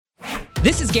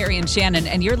This is Gary and Shannon,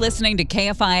 and you're listening to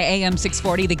KFI AM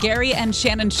 640, the Gary and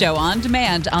Shannon Show, on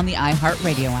demand on the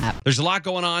iHeartRadio app. There's a lot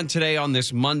going on today on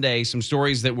this Monday, some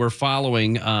stories that we're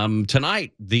following.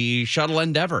 Tonight, the Shuttle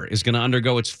Endeavour is going to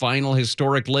undergo its final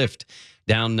historic lift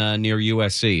down near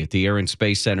USC at the Air and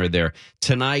Space Center there.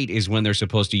 Tonight is when they're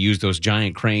supposed to use those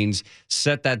giant cranes,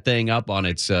 set that thing up on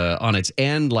its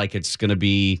end like it's going to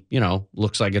be,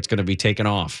 looks like it's going to be taken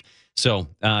off. So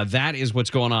that is what's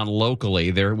going on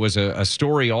locally. There was a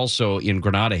story also in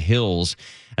Granada Hills.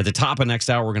 At the top of next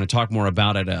hour, we're going to talk more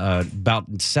about it.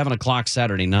 About 7 o'clock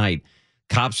Saturday night,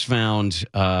 cops found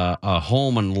a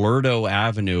home on Lerdo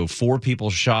Avenue, 4 people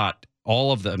shot,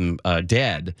 all of them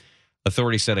dead.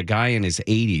 Authorities said a guy in his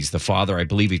 80s, the father, I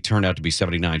believe he turned out to be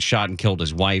 79, shot and killed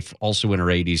his wife, also in her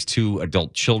 80s, 2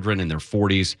 adult children in their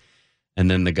 40s. And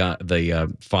then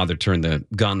the father turned the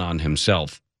gun on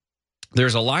himself.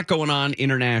 There's a lot going on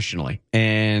internationally,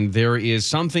 and there is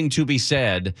something to be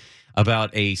said about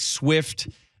a swift,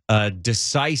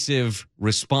 decisive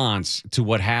response to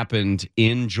what happened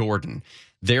in Jordan.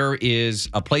 There is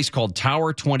a place called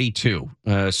Tower 22,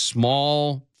 a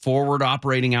small forward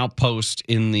operating outpost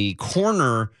in the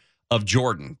corner of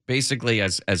Jordan, basically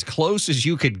as close as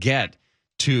you could get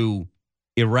to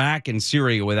Iraq and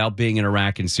Syria without being in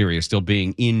Iraq and Syria, still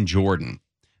being in Jordan.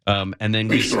 And then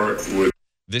we start with.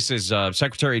 This is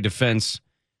Secretary of Defense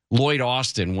Lloyd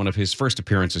Austin, one of his first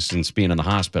appearances since being in the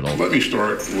hospital. Let me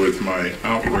start with my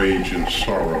outrage and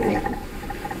sorrow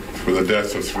for the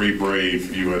death of 3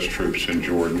 brave U.S. troops in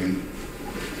Jordan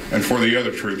and for the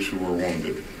other troops who were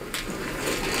wounded.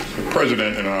 The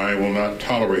President and I will not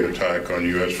tolerate attack on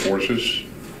U.S. forces,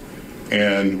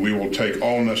 and we will take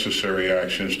all necessary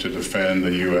actions to defend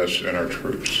the U.S. and our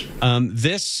troops.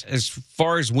 This, as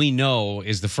far as we know,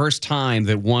 is the first time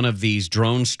that one of these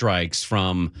drone strikes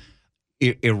from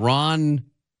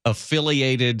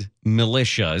Iran-affiliated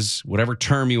militias, whatever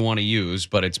term you want to use,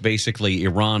 but it's basically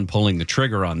Iran pulling the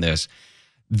trigger on this.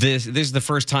 This is the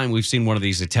first time we've seen one of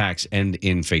these attacks end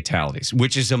in fatalities,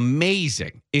 which is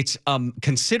amazing. It's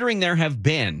considering there have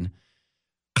been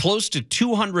close to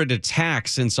 200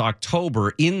 attacks since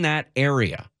October in that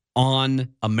area on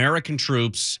American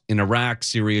troops in Iraq,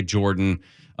 Syria, Jordan,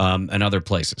 and other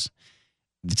places.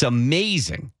 It's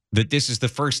amazing that this is the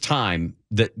first time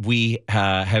that we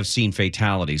have seen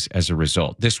fatalities as a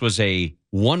result. This was a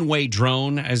one-way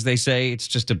drone, as they say. It's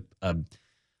just a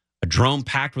drone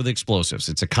packed with explosives.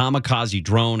 It's a kamikaze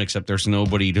drone, except there's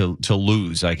nobody to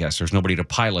lose, I guess. There's nobody to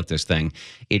pilot this thing.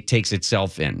 It takes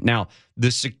itself in. Now,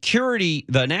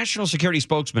 the national security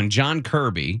spokesman, John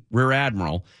Kirby, Rear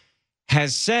Admiral,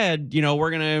 has said,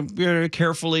 we're going to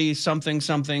carefully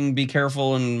be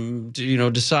careful and,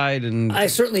 decide. And I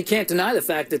certainly can't deny the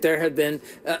fact that there have been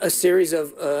a series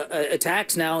of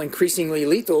attacks now increasingly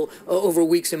lethal over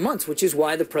weeks and months, which is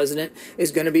why the president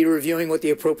is going to be reviewing what the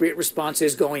appropriate response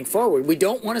is going forward. We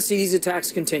don't want to see these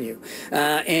attacks continue.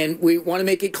 And we want to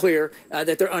make it clear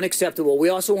that they're unacceptable. We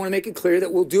also want to make it clear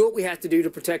that we'll do what we have to do to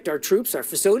protect our troops, our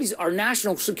facilities, our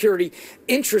national security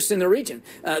interests in the region.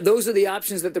 Those are the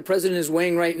options that the president is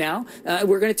weighing right now.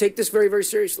 We're going to take this very, very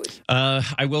seriously.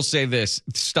 I will say this.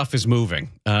 Stuff is moving.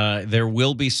 There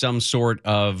will be some sort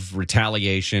of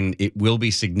retaliation. It will be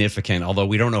significant, although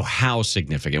we don't know how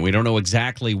significant. We don't know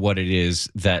exactly what it is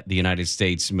that the United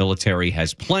States military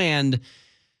has planned,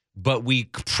 but we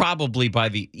probably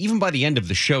even by the end of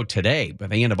the show today, by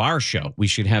the end of our show, we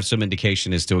should have some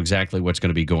indication as to exactly what's going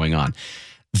to be going on.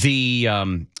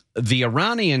 The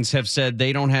Iranians have said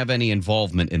they don't have any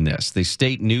involvement in this. The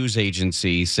state news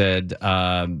agency said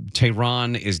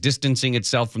Tehran is distancing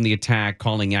itself from the attack,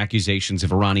 calling accusations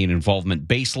of Iranian involvement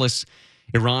baseless.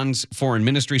 Iran's foreign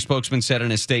ministry spokesman said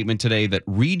in a statement today that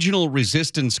regional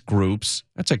resistance groups,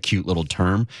 that's a cute little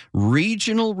term,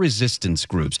 regional resistance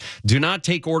groups, do not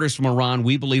take orders from Iran.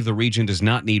 We believe the region does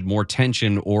not need more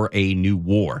tension or a new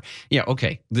war. Yeah,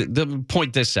 okay. The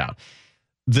point this out.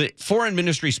 The foreign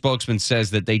ministry spokesman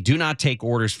says that they do not take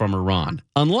orders from Iran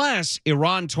unless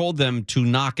Iran told them to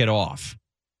knock it off.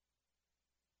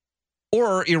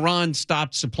 Or Iran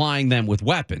stopped supplying them with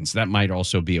weapons. That might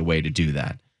also be a way to do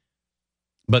that.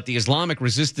 But the Islamic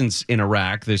resistance in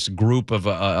Iraq, this group of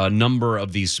a number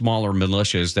of these smaller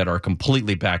militias that are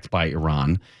completely backed by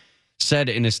Iran, said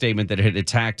in a statement that it had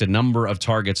attacked a number of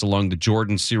targets along the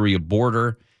Jordan-Syria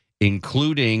border,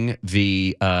 including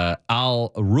the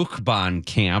Al-Rukban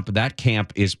camp. That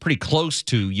camp is pretty close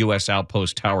to U.S.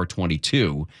 Outpost Tower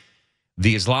 22.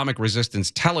 The Islamic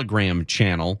Resistance Telegram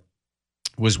channel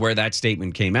was where that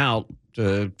statement came out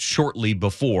shortly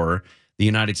before the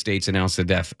United States announced the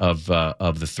death of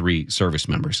the 3 service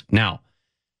members. Now,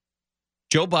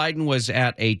 Joe Biden was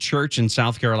at a church in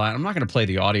South Carolina. I'm not going to play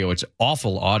the audio. It's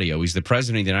awful audio. He's the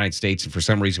president of the United States, and for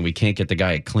some reason we can't get the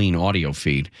guy a clean audio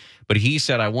feed. But he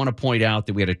said, I want to point out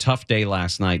that we had a tough day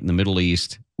last night in the Middle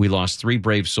East. We lost 3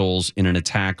 brave souls in an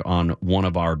attack on one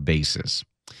of our bases.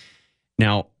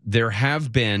 Now, there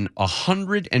have been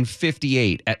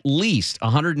 158, at least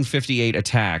 158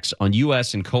 attacks on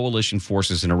U.S. and coalition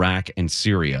forces in Iraq and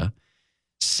Syria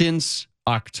since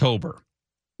October.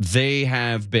 They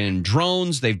have been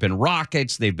drones, they've been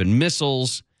rockets, they've been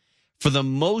missiles. For the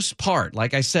most part,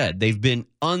 like I said, they've been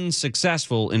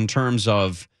unsuccessful in terms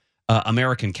of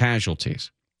American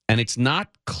casualties. And it's not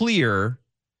clear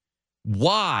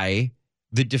why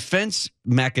the defense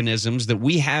mechanisms that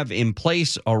we have in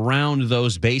place around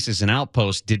those bases and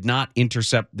outposts did not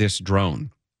intercept this drone.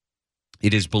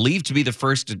 It is believed to be the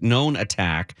first known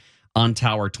attack on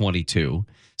Tower 22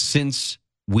 since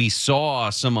we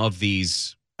saw some of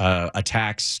these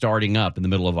attacks starting up in the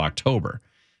middle of October.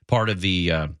 Part of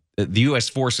the U.S.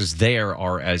 forces there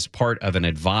are as part of an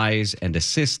advise and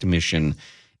assist mission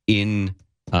in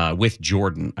with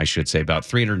Jordan, I should say. About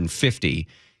 350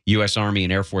 U.S. Army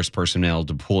and Air Force personnel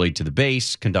deployed to the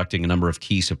base, conducting a number of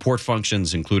key support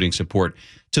functions, including support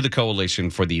to the coalition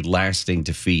for the lasting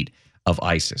defeat of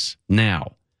ISIS.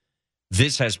 Now,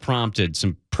 this has prompted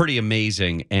some pretty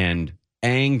amazing and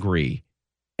angry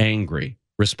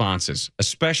responses,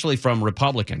 especially from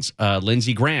Republicans.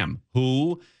 Lindsey Graham,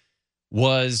 who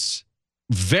was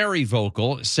very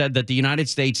vocal, said that the United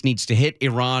States needs to hit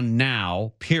Iran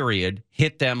now, period.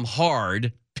 Hit them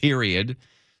hard, period.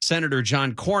 Senator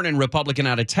John Cornyn, Republican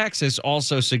out of Texas,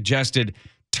 also suggested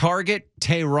target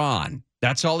Tehran.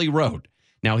 That's all he wrote.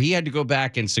 Now, he had to go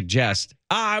back and suggest,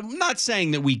 I'm not saying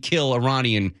that we kill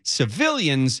Iranian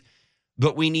civilians,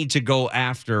 but we need to go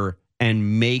after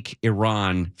and make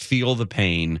Iran feel the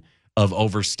pain of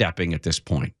overstepping at this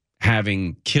point,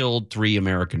 having killed 3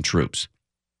 American troops.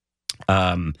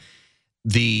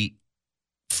 The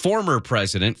former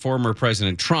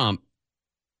President Trump,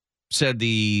 said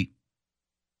the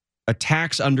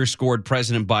attacks underscored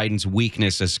President Biden's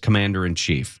weakness as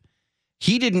commander-in-chief.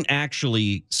 He didn't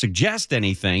actually suggest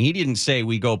anything. He didn't say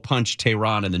we go punch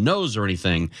Tehran in the nose or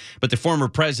anything. But the former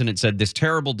president said this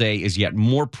terrible day is yet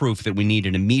more proof that we need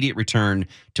an immediate return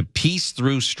to peace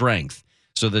through strength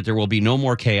so that there will be no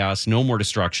more chaos, no more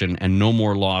destruction, and no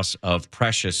more loss of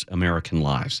precious American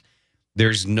lives.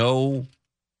 There's no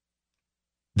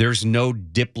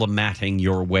diplomating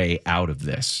your way out of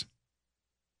this.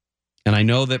 And I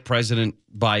know that President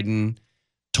Biden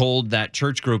told that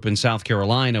church group in South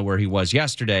Carolina where he was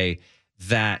yesterday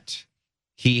that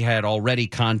he had already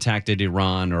contacted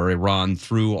Iran or Iran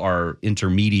through our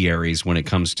intermediaries when it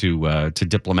comes to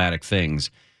diplomatic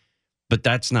things. But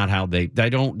that's not how they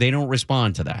don't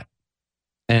respond to that.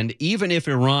 And even if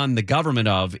Iran, the government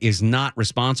of, is not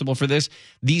responsible for this,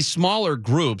 these smaller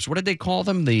groups, what did they call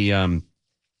them?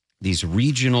 These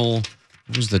regional,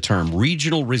 what was the term?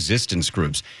 Regional resistance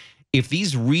groups. If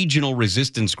these regional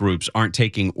resistance groups aren't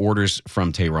taking orders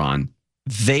from Tehran,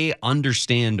 they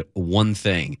understand one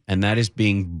thing, and that is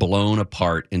being blown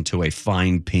apart into a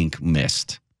fine pink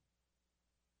mist.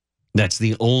 That's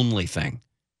the only thing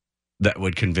that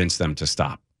would convince them to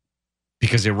stop.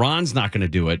 Because Iran's not going to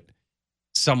do it.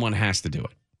 Someone has to do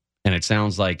it. And it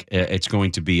sounds like it's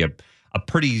going to be a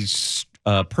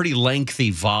pretty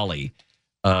lengthy volley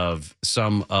of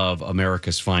some of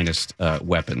America's finest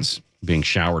weapons being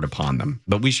showered upon them.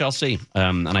 But we shall see.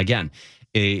 And again,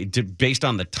 based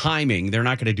on the timing, they're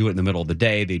not going to do it in the middle of the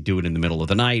day. They do it in the middle of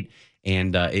the night.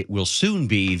 And it will soon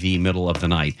be the middle of the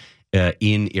night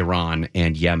in Iran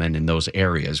and Yemen and those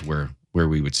areas where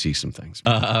we would see some things.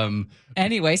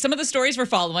 Anyway, some of the stories we're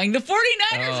following. The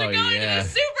 49ers are going to the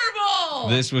Super Bowl.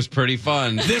 This was pretty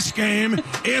fun. This game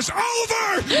is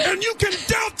over, and you can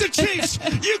doubt the Chiefs.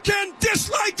 You can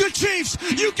dislike the Chiefs.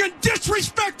 You can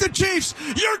disrespect the Chiefs.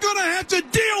 You're going to have to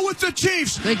deal with the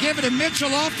Chiefs. They give it to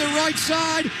Mitchell off the right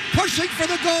side, pushing for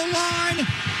the goal line.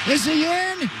 Is he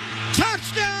in?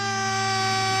 Touchdown!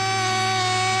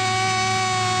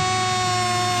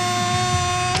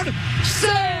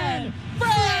 San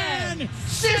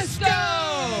Francisco!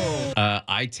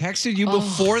 I texted you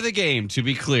before the game, to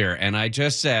be clear, and I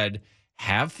just said,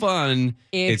 have fun.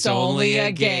 It's only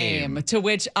a game. To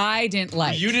which I didn't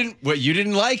like. You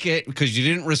didn't like it because you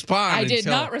didn't respond. I did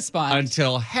not respond.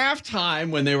 Until halftime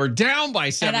when they were down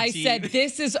by 17. And I said,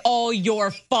 this is all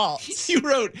your fault. You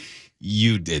wrote,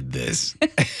 you did this.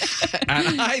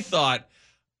 And I thought,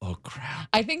 Oh, crap.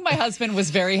 I think my husband was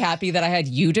very happy that I had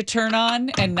you to turn on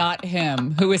and not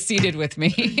him, who was seated with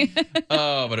me.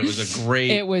 Oh, but it was a great...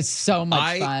 It was so much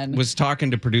I fun. was talking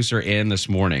to producer Ann this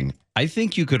morning. I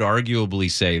think you could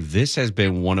arguably say this has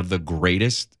been one of the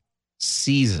greatest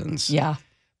seasons. Yeah.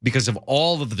 Because of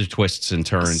all of the twists and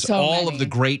turns, So all many. of the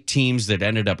great teams that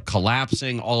ended up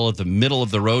collapsing, all of the middle of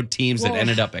the road teams that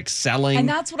ended up excelling. And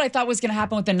that's what I thought was going to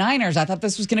happen with the Niners. I thought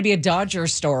this was going to be a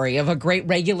Dodgers story of a great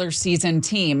regular season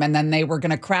team, and then they were going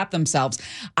to crap themselves.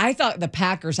 I thought the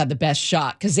Packers had the best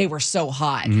shot because they were so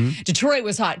hot. Detroit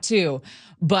was hot too,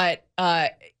 but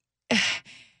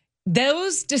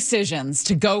those decisions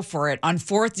to go for it on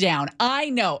fourth down, I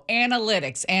know,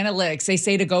 analytics, they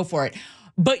say to go for it.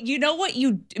 But you know what?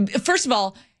 First of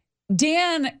all,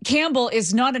 Dan Campbell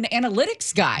is not an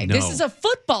analytics guy. No. This is a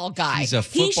football guy. He's a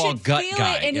football gut he should feel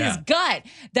guy, it in yeah. his gut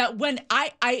that when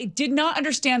I did not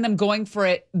understand them going for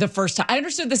it the first time. I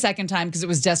understood the second time because it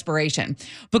was desperation.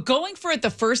 But going for it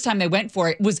the first time they went for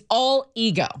it was all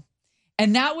ego.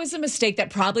 And that was a mistake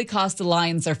that probably cost the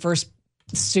Lions their first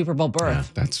Super Bowl berth. Yeah,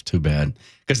 that's too bad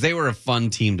because they were a fun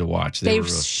team to watch. They were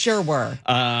sure were.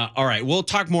 all right, we'll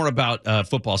talk more about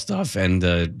football stuff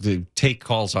and take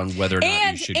calls on whether or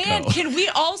not you should and go. Can we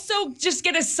also just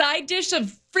get a side dish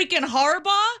of freaking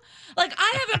Harbaugh? Like,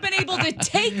 I haven't been able to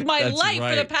take my That's life for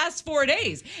the right. past 4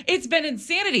 days. It's been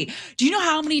insanity. Do you know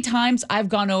how many times I've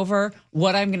gone over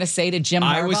what I'm going to say to Jim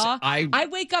Harbaugh? I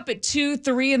wake up at 2,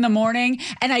 3 in the morning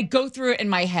and I go through it in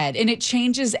my head, and it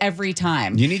changes every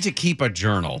time. You need to keep a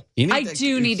journal. I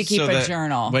do need to keep a that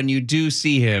journal. When you do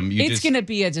see him, It's going to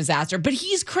be a disaster. But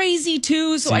he's crazy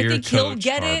too, so I think he'll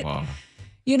get Harbaugh. it.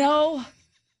 You know?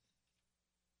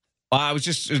 I was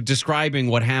just describing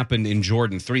what happened in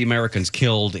Jordan. 3 Americans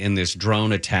killed in this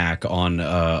drone attack on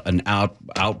an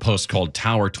outpost called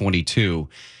Tower 22.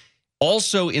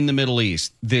 Also in the Middle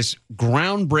East, this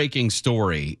groundbreaking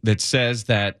story that says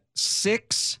that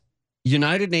 6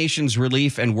 United Nations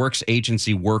Relief and Works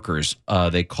Agency workers,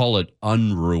 they call it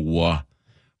UNRWA,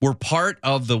 were part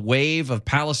of the wave of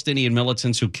Palestinian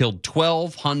militants who killed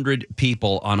 1,200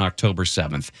 people on October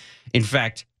 7th. In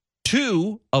fact,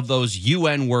 2 of those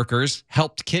UN workers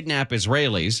helped kidnap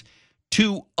Israelis.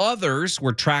 2 others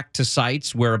were tracked to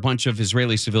sites where a bunch of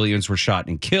Israeli civilians were shot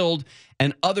and killed,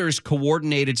 and others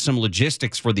coordinated some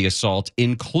logistics for the assault,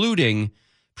 including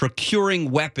procuring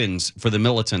weapons for the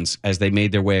militants as they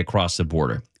made their way across the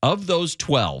border. Of those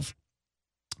 12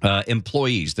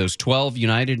 employees, those 12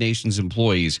 United Nations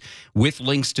employees with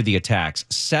links to the attacks,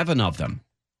 7 of them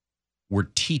were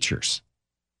teachers.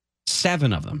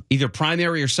 7 of them, either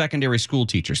primary or secondary school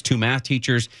teachers, 2 math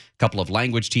teachers, a couple of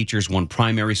language teachers, 1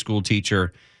 primary school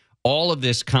teacher. All of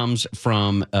this comes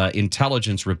from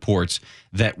intelligence reports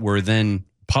that were then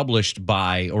published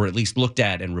by, or at least looked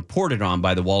at and reported on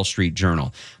by the Wall Street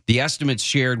Journal. The estimates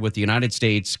shared with the United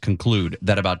States conclude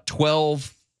that about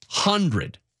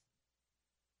 1,200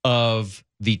 of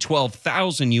the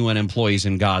 12,000 UN employees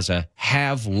in Gaza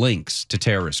have links to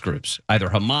terrorist groups, either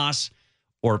Hamas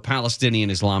or Palestinian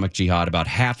Islamic Jihad. About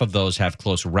half of those have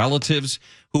close relatives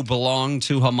who belong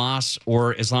to Hamas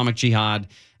or Islamic Jihad,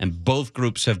 and both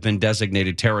groups have been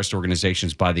designated terrorist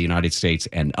organizations by the United States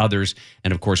and others.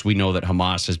 And of course, we know that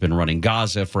Hamas has been running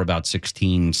Gaza for about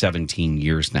 16, 17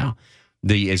 years now.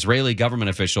 The Israeli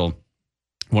government official,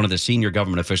 one of the senior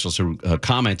government officials who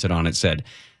commented on it, said,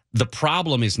 the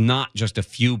problem is not just a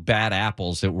few bad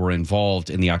apples that were involved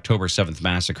in the October 7th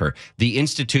massacre. The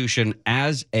institution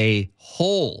as a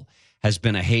whole has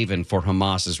been a haven for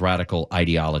Hamas's radical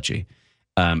ideology.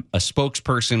 A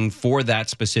spokesperson for that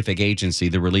specific agency,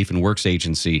 the Relief and Works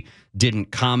Agency,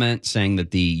 didn't comment, saying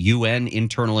that the UN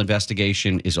internal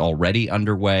investigation is already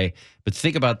underway. But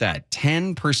think about that.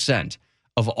 10%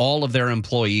 of all of their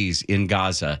employees in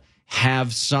Gaza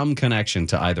have some connection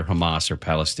to either Hamas or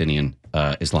Palestinian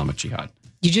Islamic Jihad.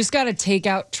 You just got to take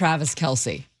out Travis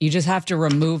Kelce. You just have to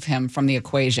remove him from the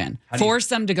equation. Force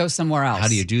them to go somewhere else. How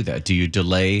do you do that? Do you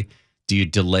delay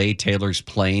Taylor's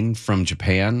plane from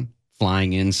Japan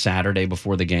flying in Saturday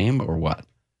before the game, or what?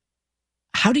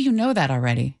 How do you know that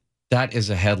already? That is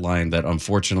a headline that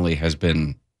unfortunately has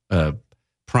been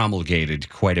promulgated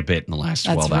quite a bit in the last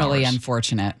 12 hours. That's really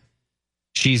unfortunate.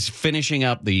 She's finishing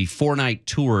up the 4-night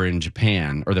tour in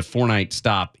Japan, or the 4-night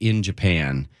stop in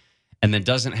Japan, and then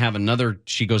doesn't have another.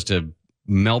 She goes to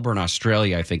Melbourne,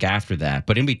 Australia, I think, after that.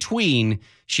 But in between,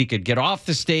 she could get off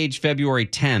the stage February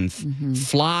 10th,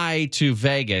 fly to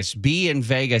Vegas, be in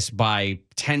Vegas by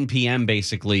 10 p.m.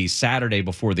 basically Saturday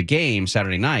before the game,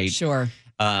 Saturday night. Sure.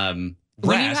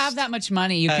 When you have that much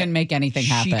money, you can make anything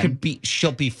happen.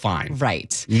 She'll be fine.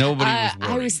 Right. Nobody was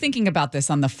worried. I was thinking about this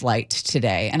on the flight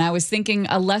today, and I was thinking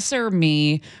a lesser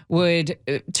me would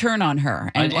turn on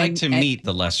her. I'd like to meet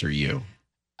the lesser you.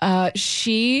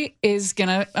 She is going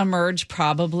to emerge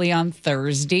probably on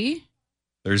Thursday.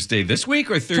 Thursday this week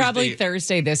or Thursday? Probably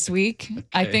Thursday this week. Okay.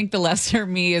 I think the lesser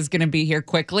me is going to be here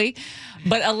quickly.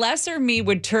 But a lesser me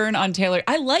would turn on Taylor.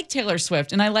 I like Taylor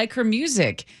Swift and I like her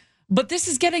music, but this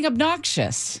is getting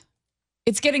obnoxious.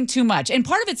 It's getting too much. And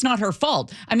part of it's not her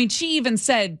fault. I mean, she even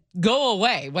said, go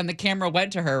away when the camera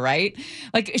went to her, right?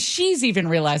 Like, she's even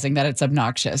realizing that it's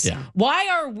obnoxious. Yeah. Why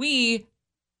are we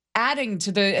adding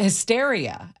to the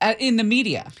hysteria in the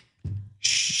media?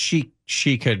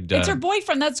 She could. It's her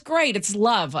boyfriend. That's great. It's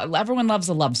love. Everyone loves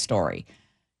a love story.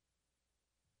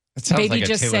 Baby, like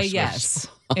just say yes.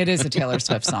 It is a Taylor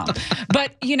Swift song.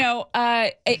 But,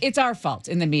 it's our fault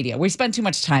in the media. We spend too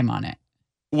much time on it.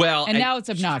 Well, and now it's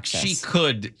obnoxious.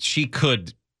 She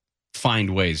could find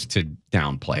ways to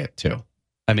downplay it too.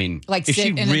 I mean, like if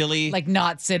she really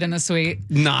not sit in the suite,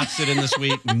 not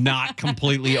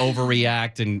completely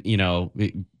overreact and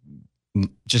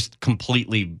just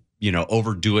completely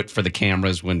overdo it for the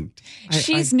cameras when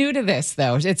she's new to this,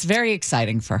 though. It's very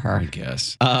exciting for her, I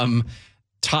guess.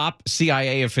 Top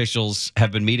CIA officials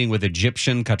have been meeting with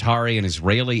Egyptian, Qatari, and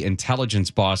Israeli intelligence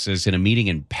bosses in a meeting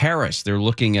in Paris. They're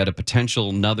looking at a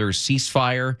potential another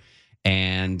ceasefire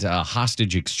and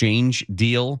hostage exchange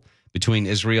deal between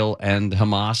Israel and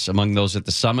Hamas. Among those at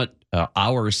the summit,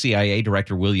 our CIA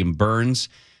director, William Burns,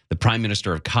 the Prime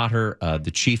Minister of Qatar,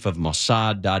 the Chief of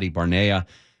Mossad, Dadi Barnea,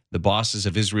 the bosses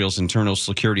of Israel's Internal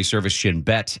Security Service, Shin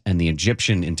Bet, and the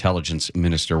Egyptian intelligence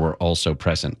minister were also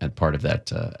present at part of that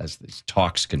as these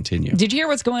talks continue. Did you hear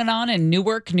what's going on in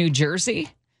Newark, New Jersey?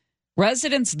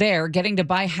 Residents there getting to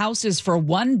buy houses for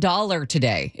 $1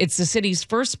 today. It's the city's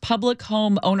first public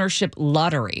home ownership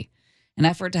lottery, an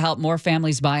effort to help more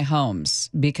families buy homes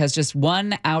because just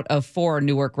 1 out of 4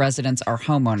 Newark residents are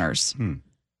homeowners.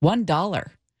 $1.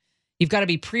 You've got to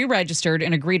be pre-registered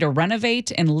and agree to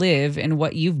renovate and live in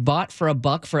what you've bought for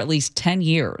 $1 for at least 10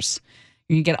 years.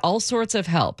 You can get all sorts of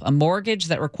help, a mortgage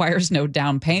that requires no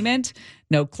down payment,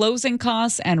 no closing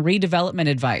costs, and redevelopment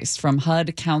advice from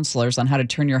HUD counselors on how to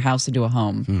turn your house into a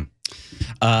home.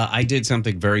 I did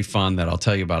something very fun that I'll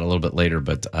tell you about a little bit later,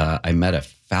 but I met a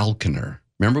falconer.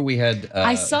 Remember we had...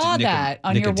 I saw that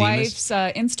on your wife's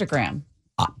Instagram.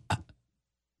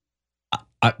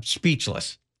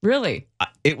 Speechless. Really?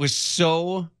 It was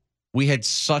we had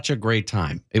such a great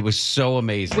time. It was so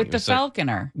amazing. With the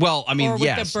falconer? Well, I mean, or with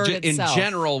yes. the bird in itself?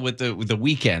 general, with the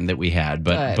weekend that we had,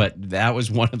 but that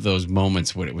was one of those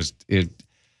moments when it was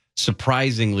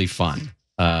surprisingly fun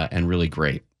and really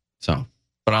great. So,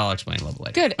 but I'll explain a little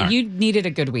later. Good. Right. You needed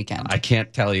a good weekend. I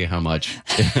can't tell you how much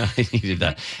I needed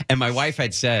that. And my wife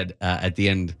had said at the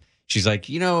end, she's like,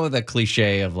 the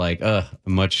cliche of like,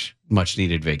 much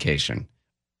needed vacation.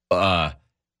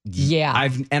 Yeah.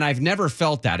 I've never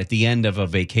felt that at the end of a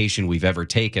vacation we've ever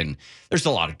taken. There's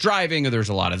a lot of driving, or there's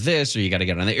a lot of this, or you got to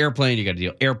get on the airplane, you got to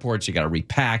deal airports, you got to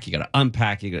repack, you got to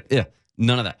unpack,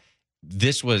 none of that.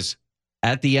 This was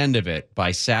at the end of it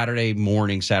by Saturday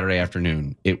morning, Saturday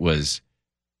afternoon. It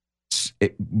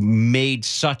made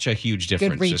such a huge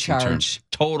difference. Good recharge.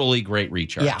 Totally great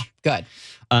recharge. Yeah, good.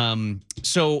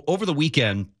 So over the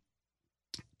weekend,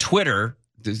 Twitter,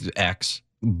 X,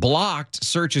 blocked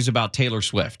searches about Taylor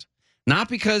Swift. Not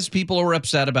because people were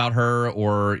upset about her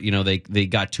or, they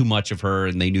got too much of her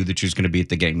and they knew that she was going to be at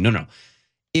the game. No.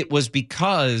 It was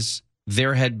because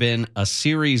there had been a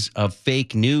series of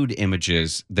fake nude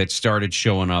images that started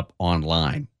showing up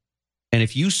online. And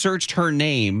if you searched her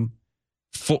name,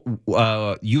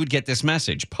 you would get this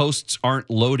message. Posts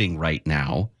aren't loading right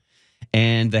now.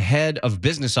 And the head of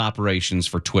business operations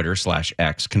for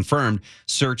Twitter/X confirmed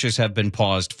searches have been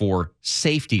paused for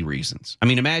safety reasons. I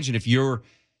mean, imagine if you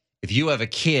have a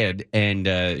kid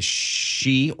and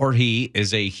she or he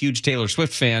is a huge Taylor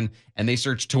Swift fan and they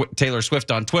search Taylor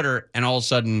Swift on Twitter and all of a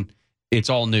sudden it's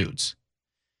all nudes.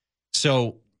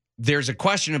 So there's a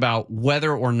question about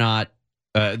whether or not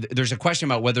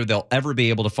whether they'll ever be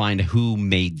able to find who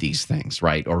made these things,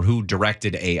 right? Or who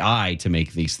directed AI to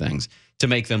make these things, to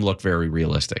make them look very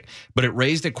realistic. But it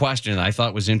raised a question that I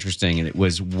thought was interesting, and it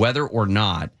was whether or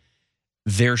not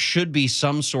there should be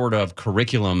some sort of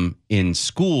curriculum in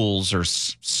schools or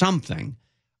something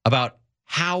about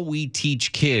how we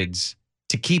teach kids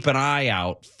to keep an eye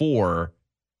out for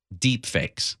deep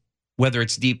fakes, whether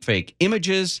it's deep fake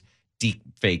images, deep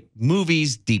fake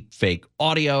movies, deep fake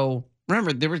audio.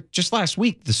 Remember, there was just last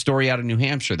week the story out of New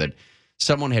Hampshire that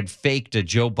someone had faked a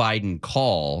Joe Biden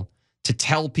call to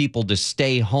tell people to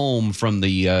stay home from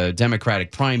the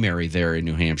Democratic primary there in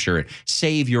New Hampshire.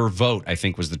 Save your vote, I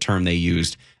think was the term they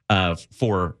used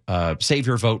for save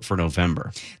your vote for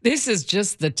November. This is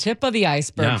just the tip of the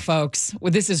iceberg, folks.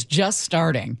 Well, this is just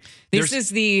starting. This is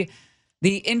the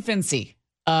infancy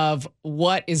of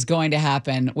what is going to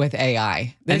happen with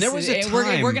AI. And there was a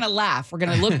time. We're going to laugh. We're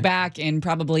going to look back in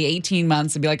probably 18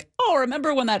 months and be like, oh,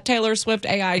 remember when that Taylor Swift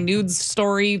AI nudes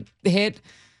story hit?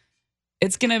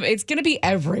 It's gonna be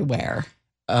everywhere.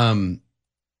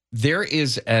 There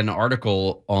is an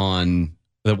article on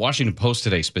the Washington Post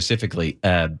today specifically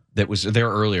that was there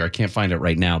earlier. I can't find it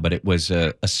right now, but it was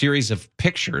a series of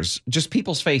pictures, just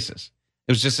people's faces.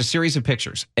 It was just a series of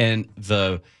pictures. And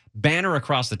the banner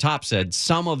across the top said,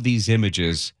 some of these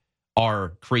images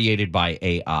are created by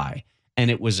AI. And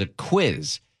it was a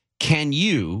quiz. Can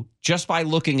you, just by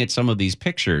looking at some of these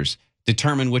pictures,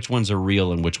 determine which ones are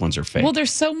real and which ones are fake? Well,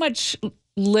 there's so much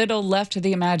little left to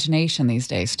the imagination these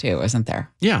days, too, isn't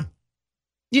there? Yeah.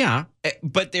 Yeah.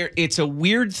 But it's a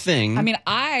weird thing. I mean,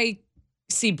 I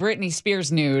see Britney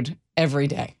Spears nude every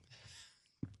day.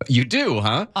 You do,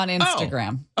 huh? On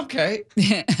Instagram. Oh, okay.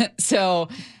 So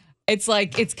it's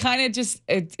like, it's kind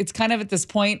of at this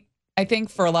point, I think,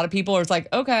 for a lot of people, it's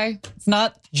like, okay, it's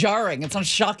not jarring. It's not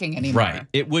shocking anymore. Right.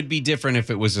 It would be different if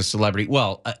it was a celebrity.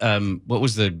 Well, what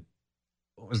was the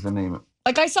name?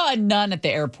 Like, I saw a nun at the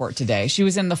airport today. She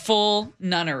was in the full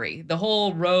nunnery, the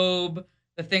whole robe,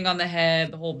 the thing on the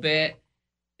head, the whole bit.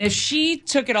 If she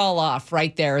took it all off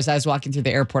right there as I was walking through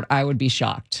the airport, I would be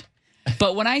shocked.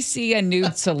 But when I see a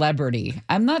nude celebrity,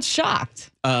 I'm not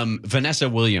shocked. Vanessa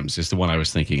Williams is the one I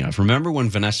was thinking of. Remember when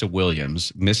Vanessa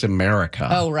Williams, Miss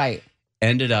America, right,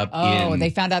 ended up in... they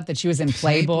found out that she was in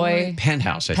Playboy?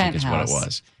 Penthouse, I think is what it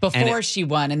was. Before she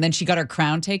won, and then she got her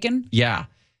crown taken? Yeah.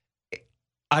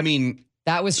 I mean...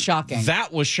 That was shocking.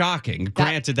 That was shocking.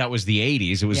 Granted, that was the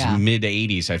 80s. It was mid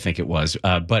 80s, I think it was.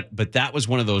 But that was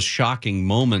one of those shocking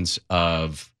moments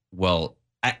of, well,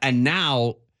 and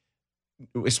now,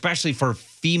 especially for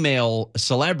female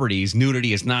celebrities,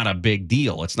 nudity is not a big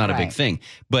deal. It's not a big thing.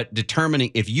 But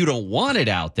determining if you don't want it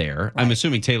out there, I'm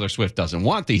assuming Taylor Swift doesn't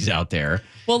want these out there.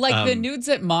 Well, like the nudes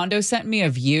that Mondo sent me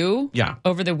of you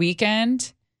over the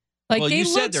weekend. Like, well, you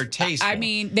said they're tasteful. I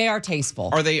mean, they are tasteful.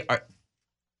 Are they...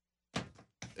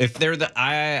 If they're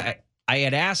I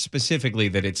had asked specifically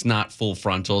that it's not full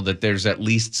frontal, that there's at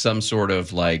least some sort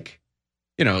of like,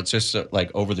 it's just like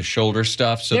over the shoulder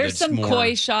stuff. So there's some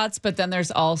coy shots, but then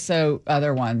there's also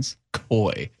other ones.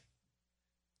 Coy.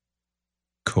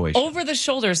 Over the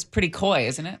shoulder is pretty coy,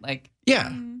 isn't it? Like,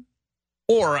 yeah.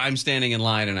 Or I'm standing in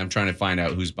line and I'm trying to find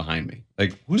out who's behind me.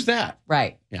 Like, who's that?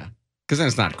 Right. Yeah. Because then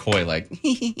it's not coy like.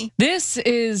 This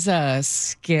is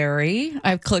scary.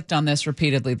 I've clicked on this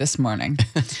repeatedly this morning.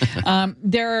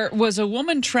 There was a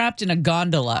woman trapped in a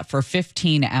gondola for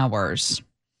 15 hours.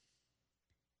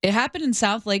 It happened in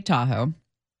South Lake Tahoe.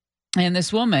 And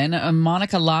this woman,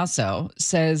 Monica Lasso,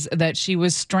 says that she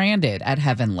was stranded at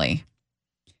Heavenly.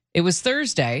 It was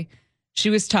Thursday. She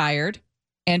was tired.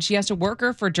 And she asked a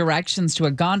worker for directions to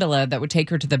a gondola that would take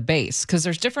her to the base, because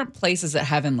there's different places at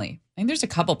Heavenly. I think there's a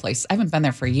couple places. I haven't been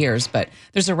there for years, but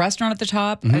there's a restaurant at the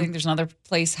top. I think there's another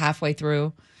place halfway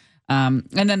through. And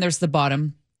then there's the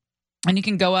bottom. And you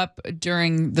can go up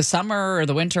during the summer or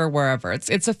the winter, wherever.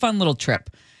 It's a fun little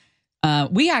trip. My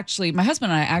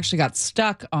husband and I actually got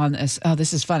stuck on this. Oh,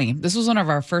 this is funny. This was one of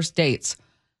our first dates.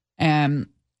 Or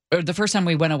the first time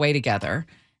we went away together.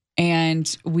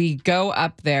 And we go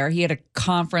up there. He had a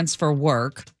conference for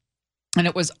work, and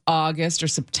it was August or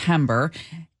September.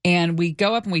 And we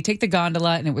go up and we take the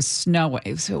gondola, and it was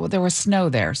snowing. So there was snow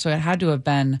there. So it had to have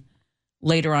been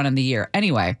later on in the year.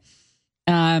 Anyway,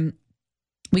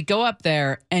 we go up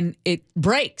there and it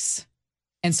breaks.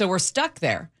 And so we're stuck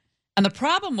there. And the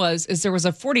problem is there was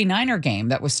a 49er game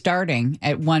that was starting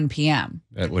at 1 p.m.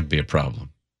 That would be a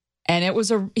problem. And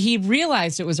he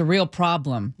realized it was a real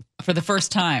problem for the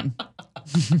first time.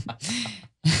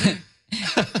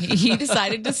 He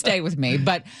decided to stay with me.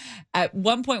 But at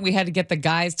one point we had to get the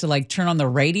guys to like turn on the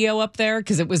radio up there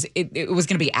because it was going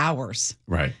to be hours.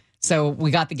 Right. So we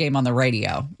got the game on the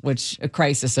radio, which a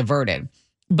crisis averted.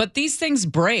 But these things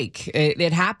break.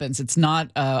 It happens. It's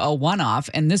not a one-off.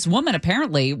 And this woman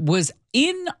apparently was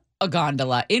in a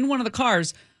gondola, in one of the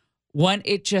cars, when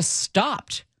it just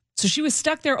stopped. So she was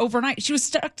stuck there overnight. She was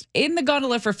stuck in the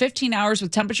gondola for 15 hours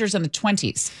with temperatures in the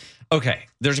 20s. Okay,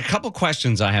 there's a couple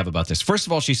questions I have about this. First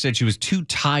of all, she said she was too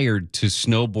tired to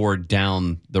snowboard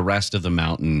down the rest of the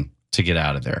mountain to get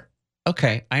out of there.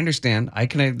 Okay, I understand. It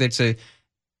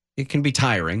can be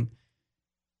tiring.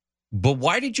 But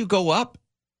why did you go up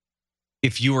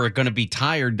if you were going to be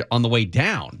tired on the way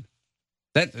down?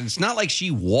 That it's not like she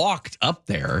walked up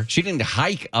there. She didn't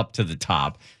hike up to the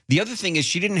top. The other thing is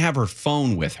she didn't have her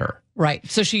phone with her. Right.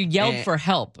 So she yelled for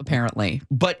help, apparently.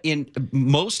 But in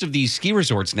most of these ski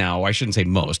resorts now, I shouldn't say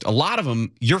most, a lot of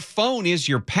them, your phone is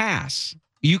your pass.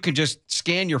 You can just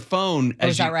scan your phone.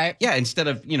 Is that right? Yeah, instead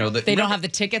of, they don't have the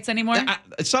tickets anymore?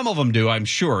 Some of them do, I'm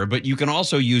sure, but you can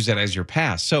also use it as your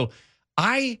pass. So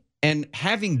and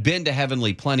having been to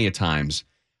Heavenly plenty of times,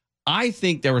 I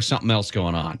think there was something else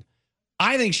going on.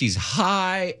 I think she's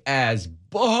high as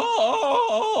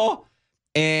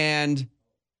and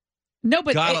no,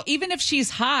 but even if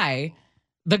she's high,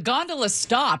 the gondola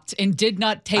stopped and did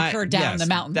not take her down the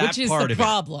mountain, which is the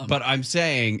problem. But I'm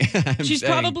saying she's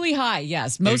probably high.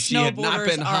 Yes, most if she had not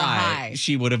been snowboarders are high.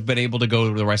 She would have been able to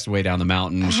go the rest of the way down the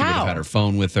mountain. She would have had her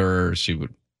phone with her. She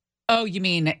would. Oh, you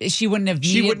mean she wouldn't have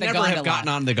needed She would the never gondola. have gotten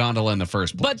on the gondola in the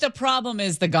first place. But the problem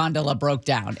is the gondola broke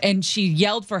down and she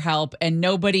yelled for help and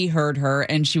nobody heard her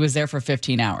and she was there for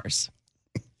 15 hours.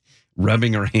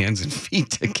 Rubbing her hands and feet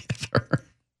together.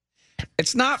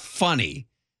 It's not funny,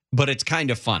 but it's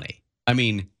kind of funny. I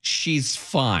mean, she's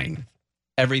fine.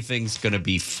 Everything's going to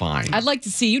be fine. I'd like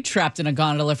to see you trapped in a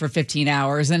gondola for 15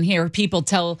 hours and hear people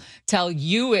tell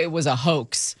you it was a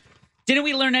hoax. Didn't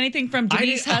we learn anything from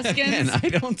Denise Huskins?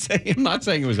 I'm not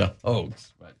saying it was a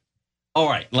hoax, but all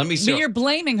right, let me see. But you're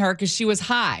blaming her because she was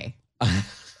high.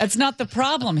 That's not the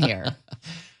problem here.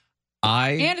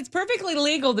 And it's perfectly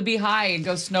legal to be high and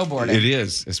go snowboarding. It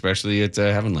is, especially at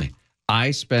Heavenly.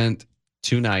 I spent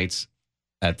 2 nights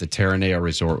at the Terranea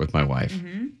Resort with my wife,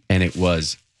 and it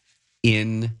was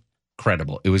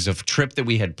incredible. It was a trip that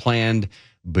we had planned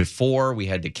before. We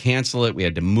had to cancel it. We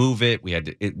had to move it.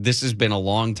 This has been a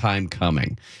long time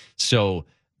coming. So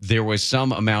there was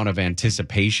some amount of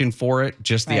anticipation for it.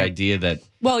 Just the idea that.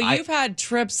 Well, you've had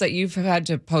trips that you've had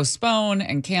to postpone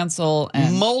and cancel.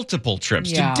 And multiple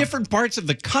trips to different parts of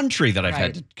the country that I've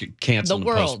had to cancel and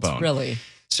postpone. Really.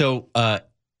 So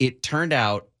it turned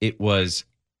out it was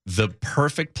the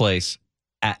perfect place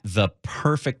at the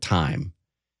perfect time.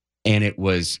 And it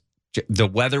was. The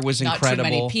weather was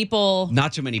incredible.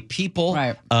 Not too many people.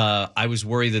 Right. I was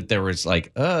worried that there was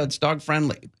it's dog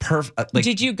friendly. Perfect.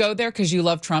 Did you go there because you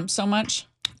love Trump so much?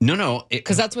 No.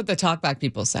 Because that's what the talkback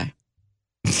people say.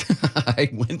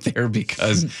 I went there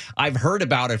because I've heard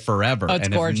about it forever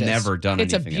and gorgeous. Have never done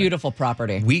anything. It's a beautiful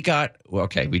property. We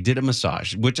did a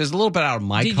massage, which is a little bit out of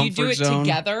my comfort zone. Did you do it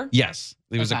together? Yes.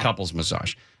 It was a couple's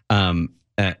massage.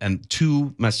 And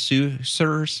 2 masseurs,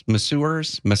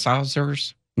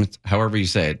 however you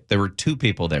say it. There were 2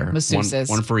 people there,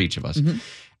 one for each of us.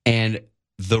 And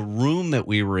the room that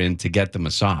we were in to get the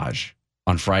massage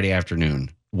on Friday afternoon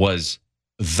was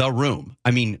the room.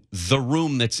 I mean, the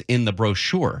room that's in the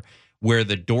brochure where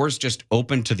the doors just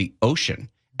open to the ocean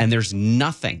and there's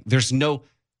nothing. There's no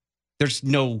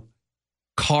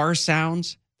car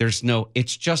sounds.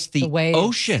 It's just the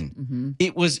ocean.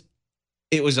 It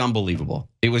was unbelievable.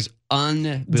 It was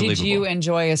unbelievable. Did you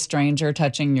enjoy a stranger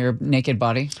touching your naked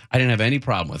body? I didn't have any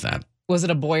problem with that. Was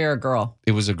it a boy or a girl?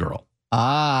 It was a girl.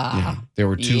 Yeah. There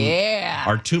were 2. Yeah.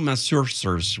 Our 2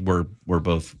 masseurs were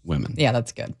both women. Yeah,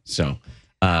 that's good. So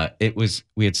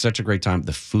we had such a great time.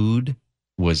 The food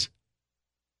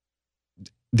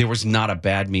there was not a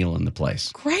bad meal in the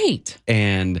place. Great.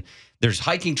 And there's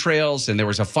hiking trails, and there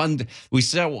was we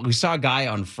saw a guy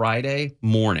on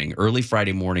early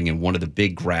Friday morning in one of the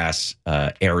big grass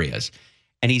areas,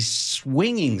 and he's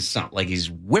swinging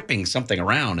he's whipping something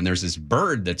around, and there's this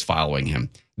bird that's following him.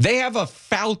 They have a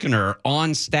falconer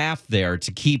on staff there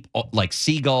to keep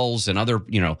seagulls and other,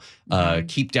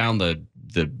 keep down the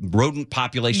rodent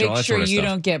population. Make sure you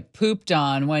don't get pooped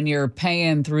on when you're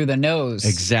paying through the nose.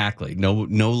 Exactly. No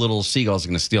little seagulls are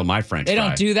going to steal my French fry. They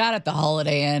don't do that at the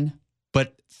Holiday Inn.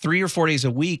 But 3 or 4 days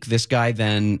a week, this guy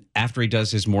then, after he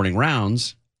does his morning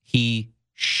rounds, he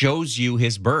shows you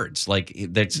his birds.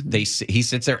 He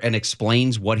sits there and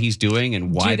explains what he's doing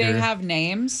and why. Do they have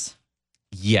names?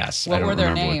 Yes. What were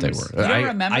their names? What they were. You don't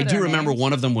remember I do remember names?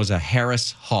 one of them was a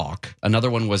Harris hawk.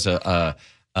 Another one was a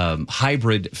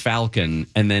hybrid falcon.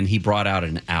 And then he brought out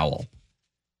an owl.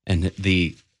 And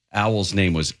the owl's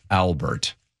name was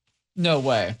Albert. No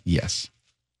way. Yes.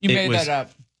 You made that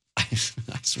up. I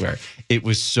swear. It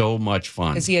was so much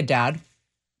fun. Is he a dad?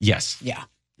 Yes. Yeah.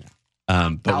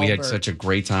 But we had such a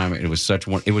great time. It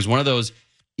was one of those,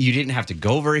 you didn't have to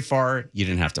go very far. You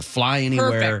didn't have to fly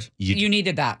anywhere. Perfect. You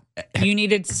needed that. You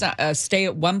needed to stay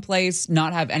at one place,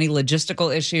 not have any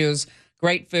logistical issues,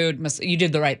 great food. You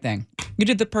did the right thing. You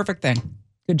did the perfect thing.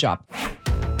 Good job.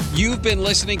 You've been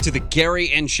listening to the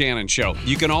Gary and Shannon Show.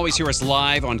 You can always hear us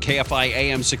live on KFI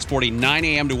AM 640, 9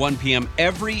 a.m. to 1 p.m.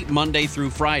 every Monday through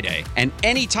Friday, and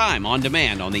anytime on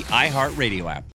demand on the iHeartRadio app.